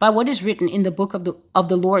judged by what is written in the book of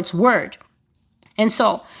the Lord's word. And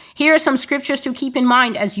so here are some scriptures to keep in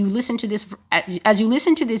mind as you listen to this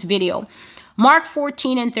video. Mark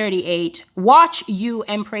 14:38, watch you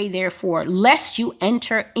and pray therefore, lest you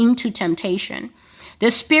enter into temptation.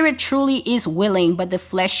 The spirit truly is willing, but the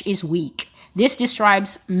flesh is weak. This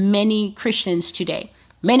describes many Christians today.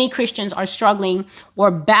 Many Christians are struggling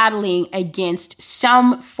or battling against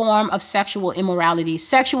some form of sexual immorality.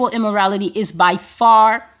 Sexual immorality is by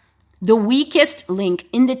far the weakest link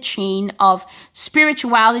in the chain of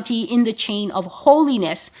spirituality, in the chain of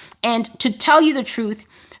holiness. And to tell you the truth,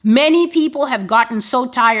 many people have gotten so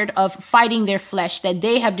tired of fighting their flesh that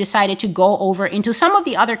they have decided to go over into some of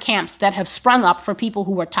the other camps that have sprung up for people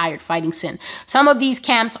who are tired fighting sin. Some of these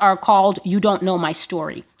camps are called, you don't know my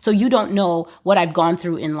story. So you don't know what I've gone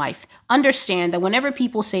through in life. Understand that whenever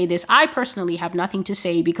people say this, I personally have nothing to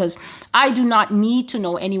say because I do not need to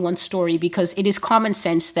know anyone's story because it is common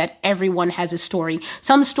sense that everyone has a story.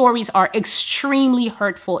 Some stories are extremely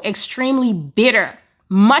hurtful, extremely bitter,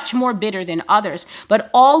 much more bitter than others. But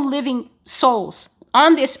all living souls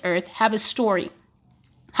on this earth have a story.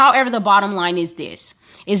 However, the bottom line is this.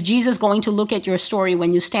 Is Jesus going to look at your story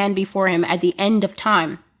when you stand before him at the end of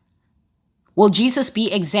time? Will Jesus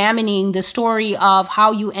be examining the story of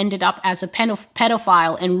how you ended up as a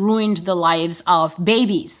pedophile and ruined the lives of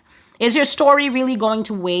babies? Is your story really going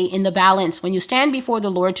to weigh in the balance when you stand before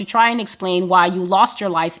the Lord to try and explain why you lost your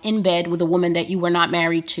life in bed with a woman that you were not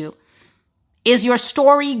married to? Is your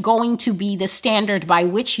story going to be the standard by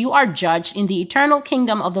which you are judged in the eternal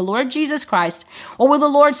kingdom of the Lord Jesus Christ? Or will the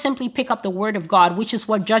Lord simply pick up the word of God, which is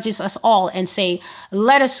what judges us all, and say,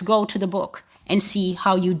 let us go to the book and see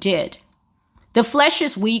how you did? The flesh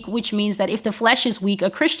is weak, which means that if the flesh is weak, a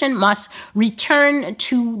Christian must return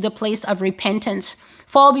to the place of repentance,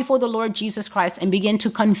 fall before the Lord Jesus Christ and begin to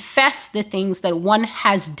confess the things that one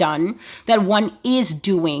has done, that one is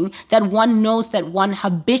doing, that one knows that one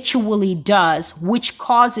habitually does, which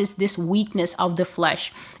causes this weakness of the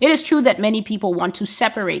flesh. It is true that many people want to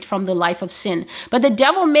separate from the life of sin, but the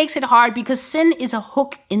devil makes it hard because sin is a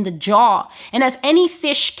hook in the jaw. And as any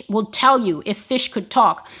fish will tell you, if fish could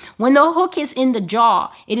talk, when the hook is in the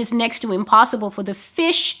jaw, it is next to impossible for the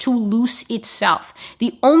fish to loose itself.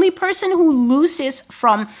 The only person who looses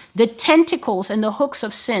from the tentacles and the hooks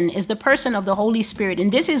of sin is the person of the Holy Spirit.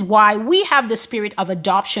 And this is why we have the spirit of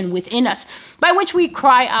adoption within us, by which we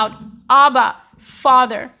cry out, Abba,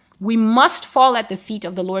 Father. We must fall at the feet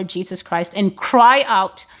of the Lord Jesus Christ and cry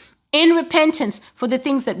out in repentance for the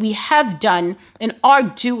things that we have done and are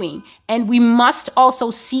doing. And we must also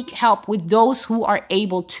seek help with those who are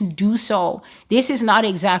able to do so. This is not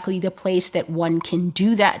exactly the place that one can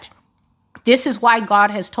do that. This is why God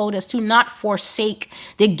has told us to not forsake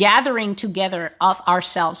the gathering together of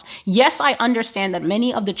ourselves. Yes, I understand that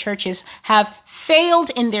many of the churches have failed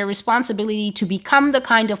in their responsibility to become the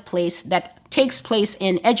kind of place that takes place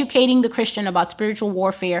in educating the Christian about spiritual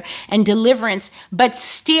warfare and deliverance, but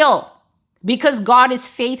still, because God is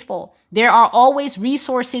faithful, there are always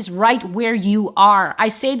resources right where you are. I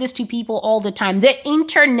say this to people all the time. The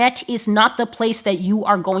internet is not the place that you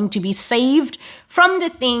are going to be saved from the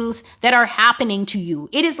things that are happening to you.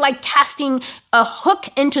 It is like casting a hook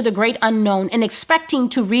into the great unknown and expecting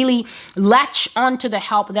to really latch onto the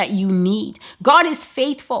help that you need. God is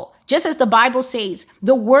faithful. Just as the Bible says,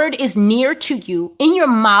 the word is near to you, in your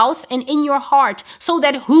mouth and in your heart, so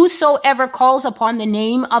that whosoever calls upon the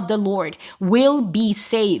name of the Lord will be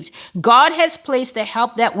saved. God has placed the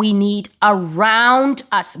help that we need around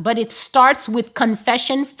us, but it starts with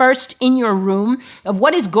confession first in your room of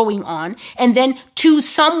what is going on, and then to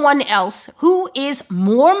someone else who is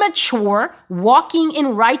more mature, walking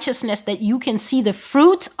in righteousness, that you can see the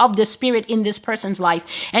fruit of the Spirit in this person's life,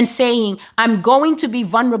 and saying, I'm going to be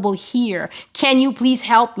vulnerable here. Can you please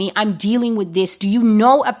help me? I'm dealing with this. Do you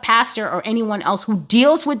know a pastor or anyone else who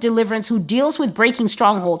deals with deliverance, who deals with breaking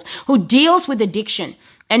strongholds, who deals with addiction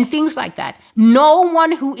and things like that? No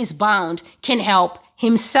one who is bound can help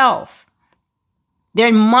himself.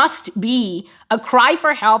 There must be a cry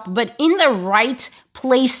for help, but in the right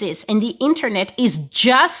places. And the internet is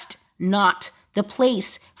just not the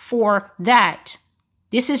place for that.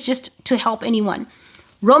 This is just to help anyone.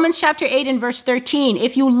 Romans chapter 8 and verse 13,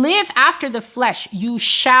 if you live after the flesh, you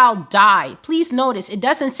shall die. Please notice, it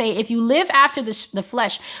doesn't say if you live after the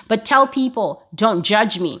flesh, but tell people, don't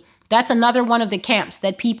judge me. That's another one of the camps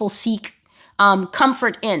that people seek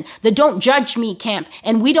comfort in. The don't judge me camp.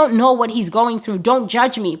 And we don't know what he's going through. Don't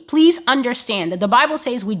judge me. Please understand that the Bible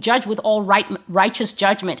says we judge with all righteous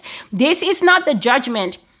judgment. This is not the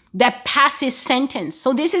judgment that passes sentence.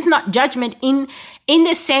 So this is not judgment in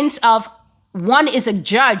the sense of one is a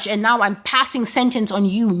judge and now I'm passing sentence on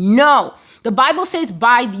you. No, the Bible says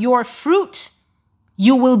by your fruit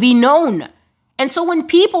you will be known. And so when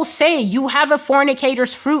people say you have a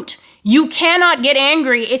fornicator's fruit, you cannot get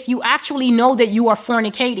angry if you actually know that you are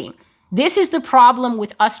fornicating. This is the problem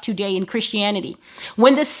with us today in Christianity.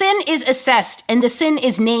 When the sin is assessed and the sin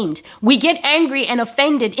is named, we get angry and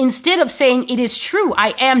offended instead of saying, it is true,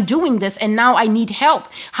 I am doing this and now I need help.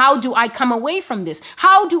 How do I come away from this?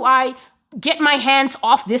 How do I get my hands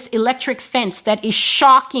off this electric fence that is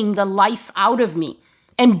shocking the life out of me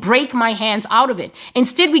and break my hands out of it?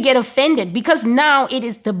 Instead, we get offended because now it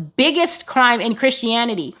is the biggest crime in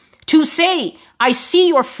Christianity to say, I see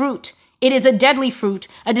your fruit. It is a deadly fruit,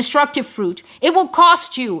 a destructive fruit. It will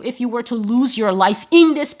cost you if you were to lose your life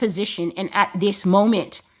in this position and at this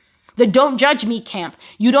moment. The don't judge me camp,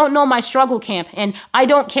 you don't know my struggle camp, and I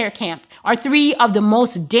don't care camp are three of the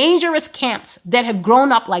most dangerous camps that have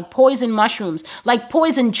grown up like poison mushrooms, like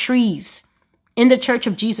poison trees in the Church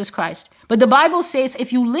of Jesus Christ. But the Bible says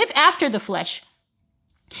if you live after the flesh,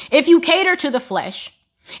 if you cater to the flesh,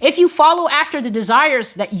 if you follow after the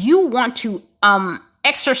desires that you want to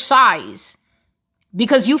exercise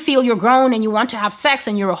because you feel you're grown and you want to have sex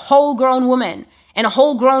and you're a whole grown woman and a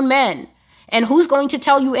whole grown man, and who's going to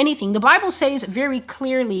tell you anything? The Bible says very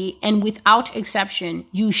clearly and without exception,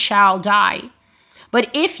 you shall die. But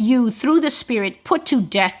if you, through the Spirit, put to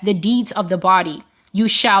death the deeds of the body, you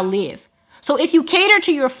shall live. So if you cater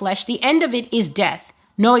to your flesh, the end of it is death,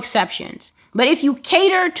 no exceptions. But if you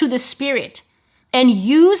cater to the Spirit, and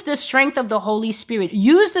use the strength of the Holy Spirit,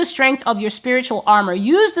 use the strength of your spiritual armor,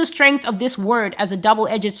 use the strength of this word as a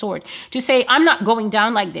double-edged sword to say, I'm not going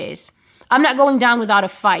down like this. I'm not going down without a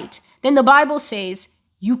fight. Then the Bible says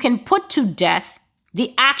you can put to death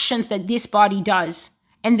the actions that this body does,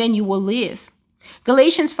 and then you will live.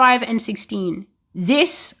 Galatians 5:16.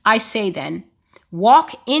 This I say then,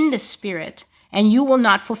 walk in the Spirit, and you will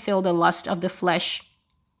not fulfill the lust of the flesh.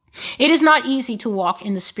 It is not easy to walk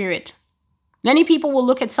in the Spirit. Many people will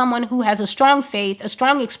look at someone who has a strong faith, a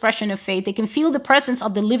strong expression of faith. They can feel the presence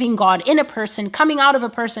of the living God in a person, coming out of a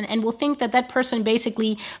person, and will think that that person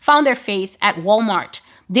basically found their faith at Walmart.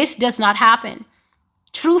 This does not happen.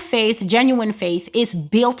 True faith, genuine faith, is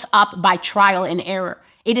built up by trial and error.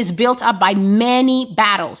 It is built up by many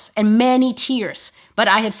battles and many tears. But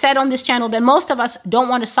I have said on this channel that most of us don't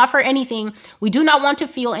want to suffer anything. We do not want to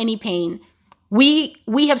feel any pain. We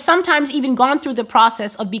have sometimes even gone through the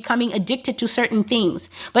process of becoming addicted to certain things.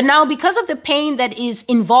 But now because of the pain that is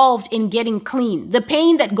involved in getting clean, the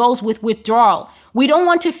pain that goes with withdrawal, we don't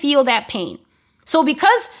want to feel that pain. So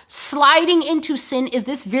because sliding into sin is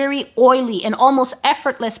this very oily and almost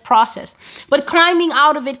effortless process, but climbing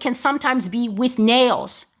out of it can sometimes be with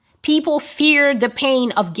nails. People fear the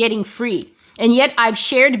pain of getting free. And yet I've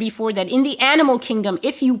shared before that in the animal kingdom,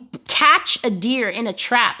 if you catch a deer in a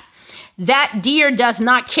trap, that deer does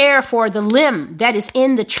not care for the limb that is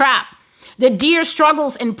in the trap. The deer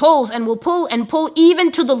struggles and pulls and will pull and pull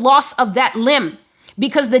even to the loss of that limb,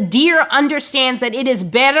 because the deer understands that it is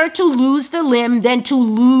better to lose the limb than to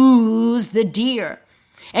lose the deer.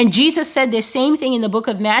 And Jesus said the same thing in the book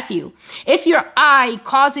of Matthew. If your eye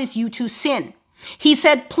causes you to sin, he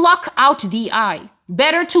said, pluck out the eye.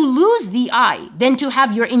 Better to lose the eye than to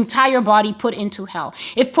have your entire body put into hell.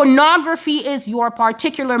 If pornography is your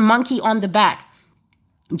particular monkey on the back,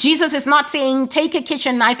 Jesus is not saying take a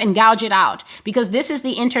kitchen knife and gouge it out, because this is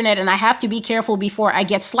the internet and I have to be careful before I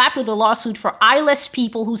get slapped with a lawsuit for eyeless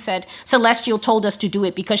people who said Celestial told us to do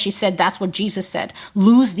it because she said that's what Jesus said.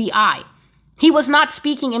 Lose the eye. He was not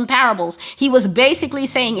speaking in parables. He was basically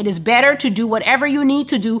saying it is better to do whatever you need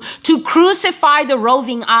to do to crucify the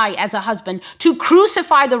roving eye as a husband, to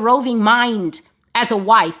crucify the roving mind as a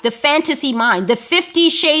wife, the fantasy mind, the 50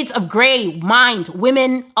 shades of gray mind,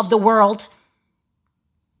 women of the world.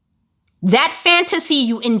 That fantasy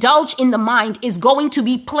you indulge in the mind is going to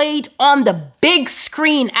be played on the big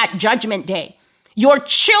screen at Judgment Day. Your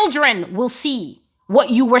children will see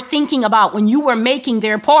what you were thinking about when you were making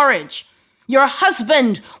their porridge. Your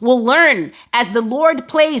husband will learn as the Lord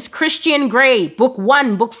plays Christian Grey, book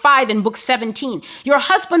 1, book 5, and book 17. Your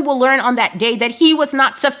husband will learn on that day that he was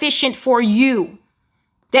not sufficient for you,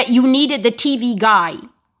 that you needed the TV guy.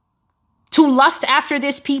 To lust after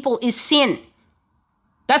this people is sin.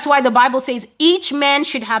 That's why the Bible says each man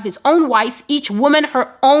should have his own wife, each woman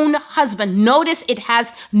her own husband. Notice it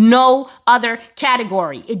has no other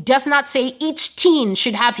category. It does not say each teen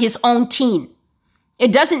should have his own teen.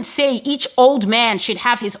 It doesn't say each old man should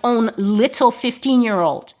have his own little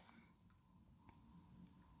 15-year-old.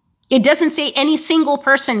 It doesn't say any single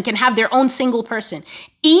person can have their own single person.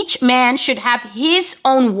 Each man should have his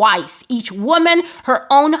own wife, each woman her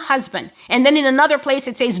own husband. And then in another place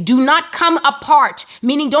it says, do not come apart,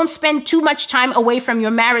 meaning don't spend too much time away from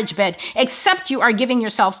your marriage bed, except you are giving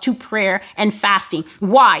yourselves to prayer and fasting.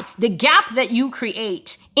 Why? The gap that you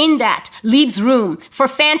create in that leaves room for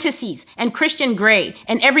fantasies and Christian Grey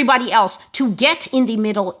and everybody else to get in the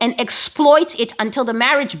middle and exploit it until the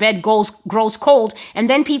marriage bed grows cold. And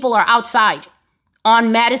then people are outside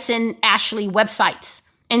on Madison Ashley websites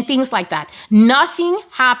and things like that. Nothing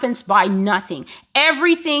happens by nothing.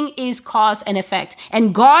 Everything is cause and effect.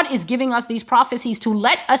 And God is giving us these prophecies to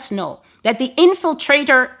let us know that the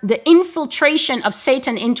infiltration of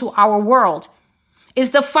Satan into our world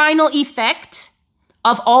is the final effect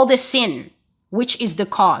of all the sin, which is the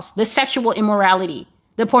cause, the sexual immorality,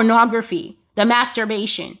 the pornography, the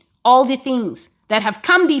masturbation, all the things that have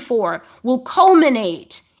come before will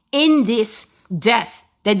culminate in this death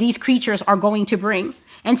that these creatures are going to bring.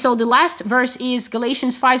 And so the last verse is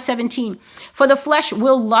Galatians 5:17. For the flesh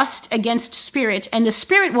will lust against spirit, and the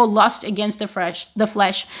spirit will lust against the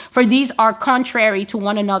flesh. For these are contrary to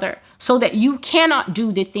one another, so that you cannot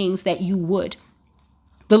do the things that you would.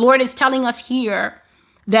 The Lord is telling us here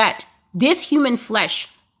that this human flesh,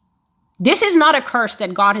 this is not a curse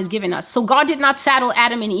that God has given us. So God did not saddle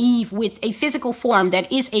Adam and Eve with a physical form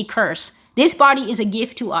that is a curse. This body is a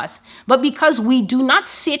gift to us. But because we do not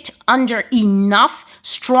sit under enough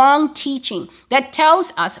strong teaching that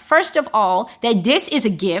tells us, first of all, that this is a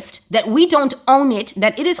gift, that we don't own it,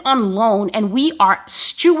 that it is on loan, and we are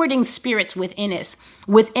stewarding spirits within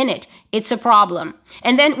it, it's a problem.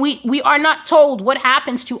 And then we are not told what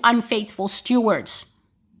happens to unfaithful stewards.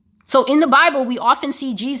 So in the Bible, we often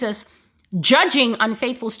see Jesus judging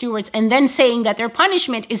unfaithful stewards and then saying that their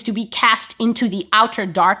punishment is to be cast into the outer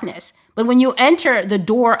darkness. But when you enter the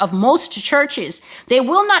door of most churches, they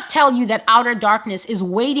will not tell you that outer darkness is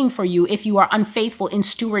waiting for you if you are unfaithful in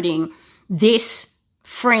stewarding this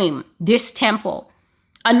frame, this temple.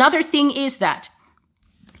 Another thing is that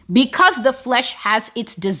because the flesh has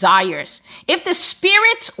its desires, if the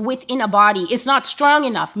spirit within a body is not strong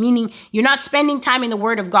enough, meaning you're not spending time in the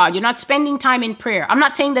Word of God, you're not spending time in prayer. I'm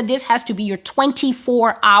not saying that this has to be your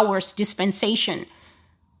 24 hours dispensation.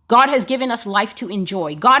 God has given us life to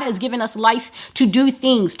enjoy. God has given us life to do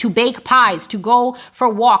things, to bake pies, to go for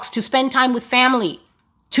walks, to spend time with family,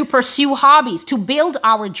 to pursue hobbies, to build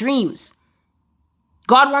our dreams.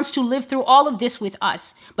 God wants to live through all of this with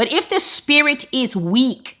us. But if the spirit is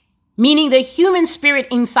weak, meaning the human spirit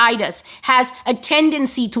inside us has a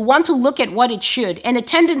tendency to want to look at what it should and a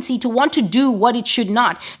tendency to want to do what it should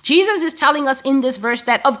not. Jesus is telling us in this verse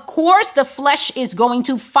that, of course, the flesh is going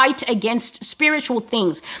to fight against spiritual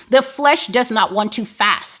things. The flesh does not want to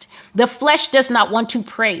fast. The flesh does not want to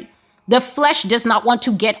pray. The flesh does not want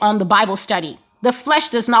to get on the Bible study. The flesh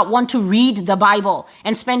does not want to read the Bible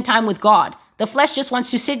and spend time with God. The flesh just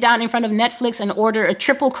wants to sit down in front of Netflix and order a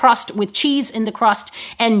triple crust with cheese in the crust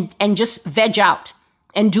and just veg out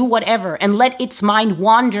and do whatever and let its mind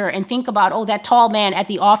wander and think about, oh, that tall man at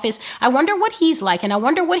the office. I wonder what he's like and I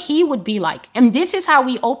wonder what he would be like. And this is how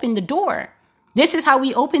we open the door. This is how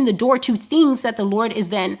we open the door to things that the Lord is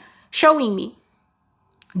then showing me.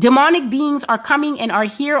 Demonic beings are coming and are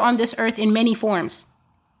here on this earth in many forms.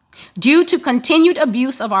 Due to continued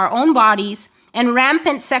abuse of our own bodies and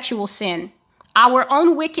rampant sexual sin, our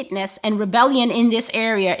own wickedness and rebellion in this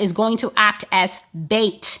area is going to act as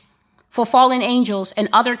bait for fallen angels and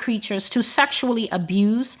other creatures to sexually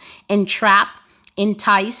abuse, entrap,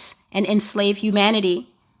 entice, and enslave humanity.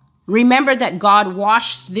 Remember that God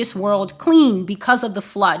washed this world clean because of the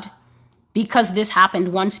flood, because this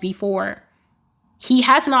happened once before. He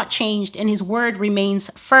has not changed and his word remains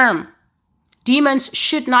firm. Demons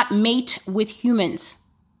should not mate with humans,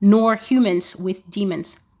 nor humans with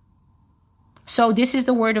demons. So this is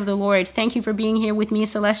the word of the Lord. Thank you for being here with me,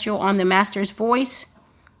 Celestial, on the Master's Voice.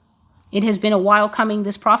 It has been a while coming,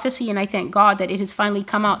 this prophecy, and I thank God that it has finally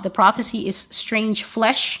come out. The prophecy is strange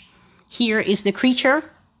flesh. Here is the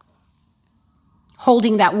creature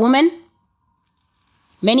holding that woman.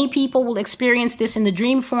 Many people will experience this in the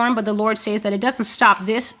dream form, but the Lord says that it doesn't stop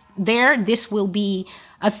there. This will be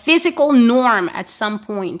a physical norm at some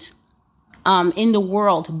point in the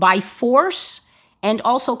world by force. And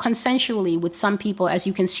also consensually with some people. As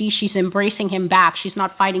you can see, she's embracing him back. She's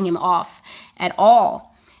not fighting him off at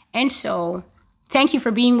all. And so thank you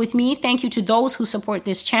for being with me. Thank you to those who support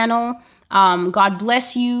this channel. God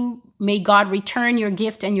bless you. May God return your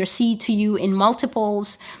gift and your seed to you in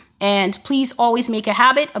multiples. And please always make a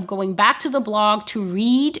habit of going back to the blog to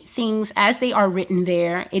read things as they are written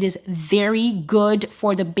there. It is very good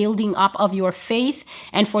for the building up of your faith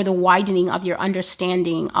and for the widening of your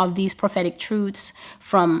understanding of these prophetic truths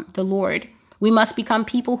from the Lord. We must become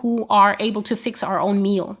people who are able to fix our own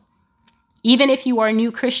meal. Even if you are a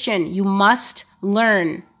new Christian, you must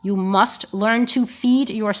learn. You must learn to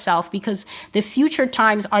feed yourself, because the future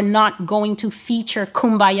times are not going to feature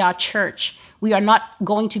Kumbaya church. We are not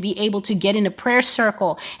going to be able to get in a prayer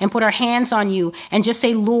circle and put our hands on you and just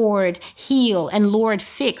say, Lord, heal and Lord,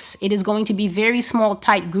 fix. It is going to be very small,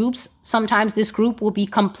 tight groups. Sometimes this group will be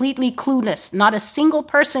completely clueless. Not a single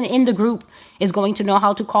person in the group is going to know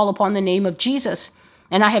how to call upon the name of Jesus.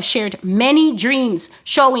 And I have shared many dreams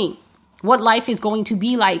showing what life is going to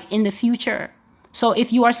be like in the future. So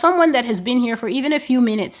if you are someone that has been here for even a few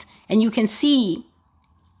minutes and you can see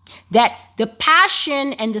that the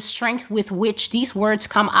passion and the strength with which these words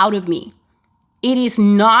come out of me, it is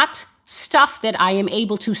not stuff that I am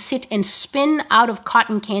able to sit and spin out of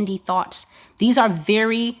cotton candy thoughts. These are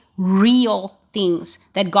very real things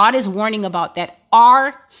that God is warning about that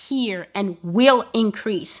are here and will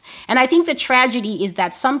increase. And I think the tragedy is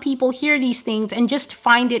that some people hear these things and just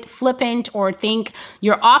find it flippant or think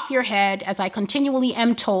you're off your head, as I continually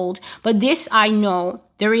am told. But this I know,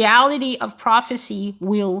 the reality of prophecy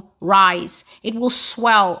will rise. It will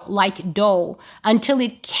swell like dough until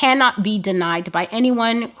it cannot be denied by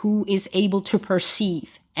anyone who is able to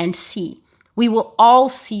perceive and see. We will all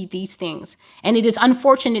see these things. And it is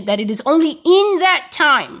unfortunate that it is only in that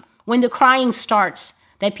time when the crying starts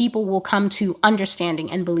that people will come to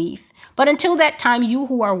understanding and belief. But until that time, you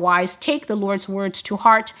who are wise, take the Lord's words to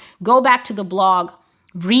heart, go back to the blog,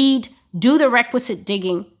 read, do the requisite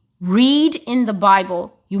digging, read in the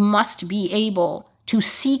Bible. You must be able to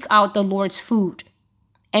seek out the Lord's food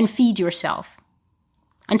and feed yourself.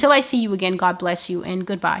 Until I see you again, God bless you and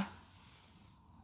goodbye.